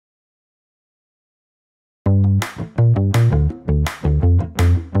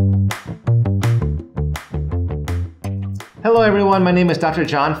Hello everyone, my name is Dr.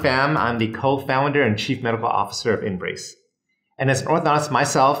 John Pham. I'm the co-founder and chief medical officer of InBrace. And as an orthodontist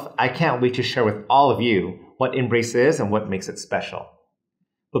myself, I can't wait to share with all of you what InBrace is and what makes it special.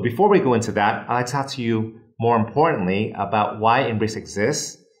 But before we go into that, I'd like to talk to you more importantly about why InBrace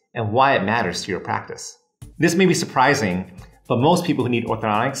exists and why it matters to your practice. This may be surprising, but most people who need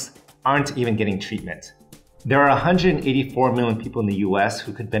orthodontics aren't even getting treatment. There are 184 million people in the US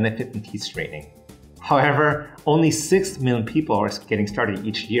who could benefit from teeth straightening. However, only 6 million people are getting started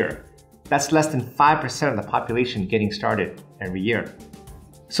each year. That's less than 5% of the population getting started every year.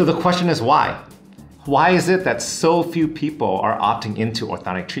 So the question is why? Why is it that so few people are opting into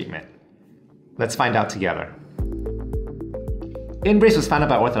orthodontic treatment? Let's find out together. InBrace was founded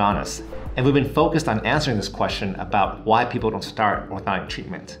by orthodontists, and we've been focused on answering this question about why people don't start orthodontic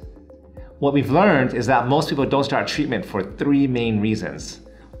treatment. What we've learned is that most people don't start treatment for 3 main reasons.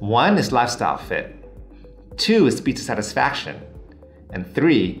 1 is lifestyle fit. 2 is speed to satisfaction. And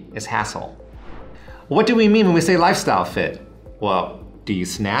 3 is hassle. What do we mean when we say lifestyle fit? Well, do you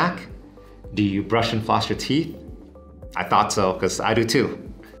snack? Do you brush and floss your teeth? I thought so, because I do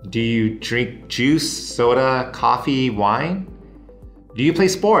too. Do you drink juice, soda, coffee, wine? Do you play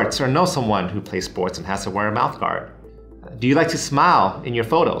sports or know someone who plays sports and has to wear a mouth guard? Do you like to smile in your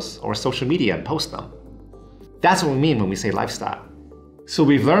photos or social media and post them? That's what we mean when we say lifestyle. So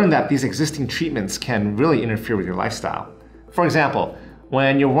we've learned that these existing treatments can really interfere with your lifestyle. For example,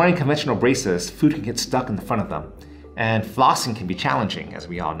 when you're wearing conventional braces, food can get stuck in the front of them, and flossing can be challenging, as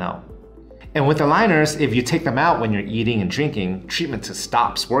we all know. And with aligners, if you take them out when you're eating and drinking, treatment just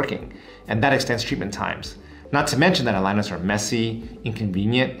stops working, and that extends treatment times. Not to mention that aligners are messy,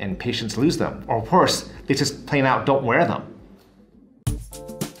 inconvenient, and patients lose them. Or worse, they just plain out don't wear them.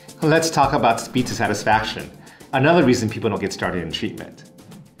 Let's talk about speed to satisfaction. Another reason people don't get started in treatment.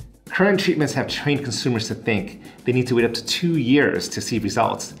 Current treatments have trained consumers to think they need to wait up to 2 years to see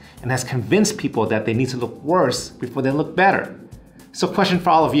results, and has convinced people that they need to look worse before they look better. So question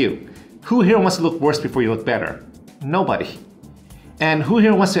for all of you, who here wants to look worse before you look better? Nobody. And who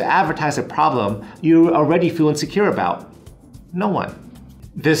here wants to advertise a problem you already feel insecure about? No one.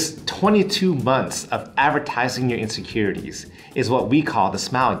 This 22 months of advertising your insecurities is what we call the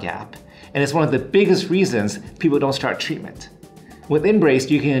smile gap. And it's one of the biggest reasons people don't start treatment. With InBrace,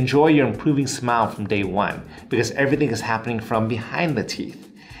 you can enjoy your improving smile from day one because everything is happening from behind the teeth.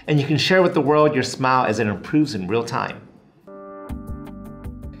 And you can share with the world your smile as it improves in real time.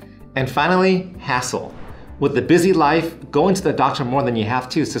 And finally, hassle. With the busy life, going to the doctor more than you have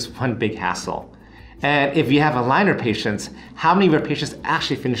to is just one big hassle. And if you have aligner patients, how many of your patients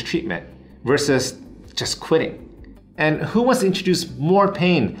actually finish treatment versus just quitting? And who wants to introduce more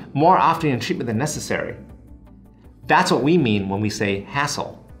pain more often in treatment than necessary? That's what we mean when we say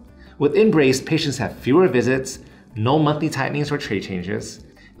hassle. With InBrace, patients have fewer visits, no monthly tightenings or tray changes,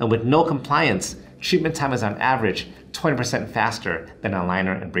 and with no compliance, treatment time is on average 20% faster than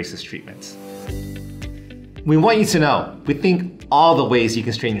aligner and braces treatments. We want you to know, we think all the ways you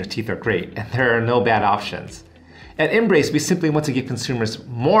can straighten your teeth are great, and there are no bad options. At InBrace, we simply want to give consumers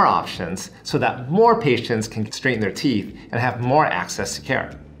more options so that more patients can straighten their teeth and have more access to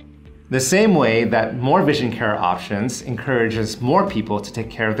care. The same way that more vision care options encourages more people to take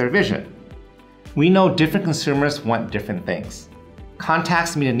care of their vision. We know different consumers want different things.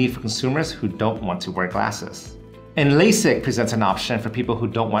 Contacts meet a need for consumers who don't want to wear glasses. And LASIK presents an option for people who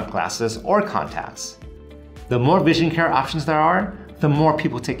don't want glasses or contacts. The more vision care options there are, the more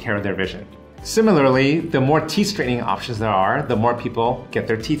people take care of their vision. Similarly, the more teeth straightening options there are, the more people get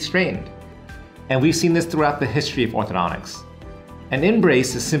their teeth straightened. And we've seen this throughout the history of orthodontics. And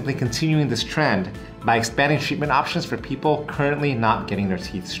InBrace is simply continuing this trend by expanding treatment options for people currently not getting their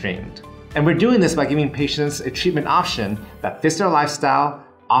teeth straightened. And we're doing this by giving patients a treatment option that fits their lifestyle,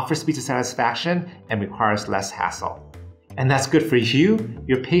 offers speed to satisfaction, and requires less hassle. And that's good for you,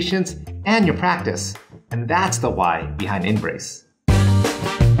 your patients, and your practice. And that's the why behind InBrace.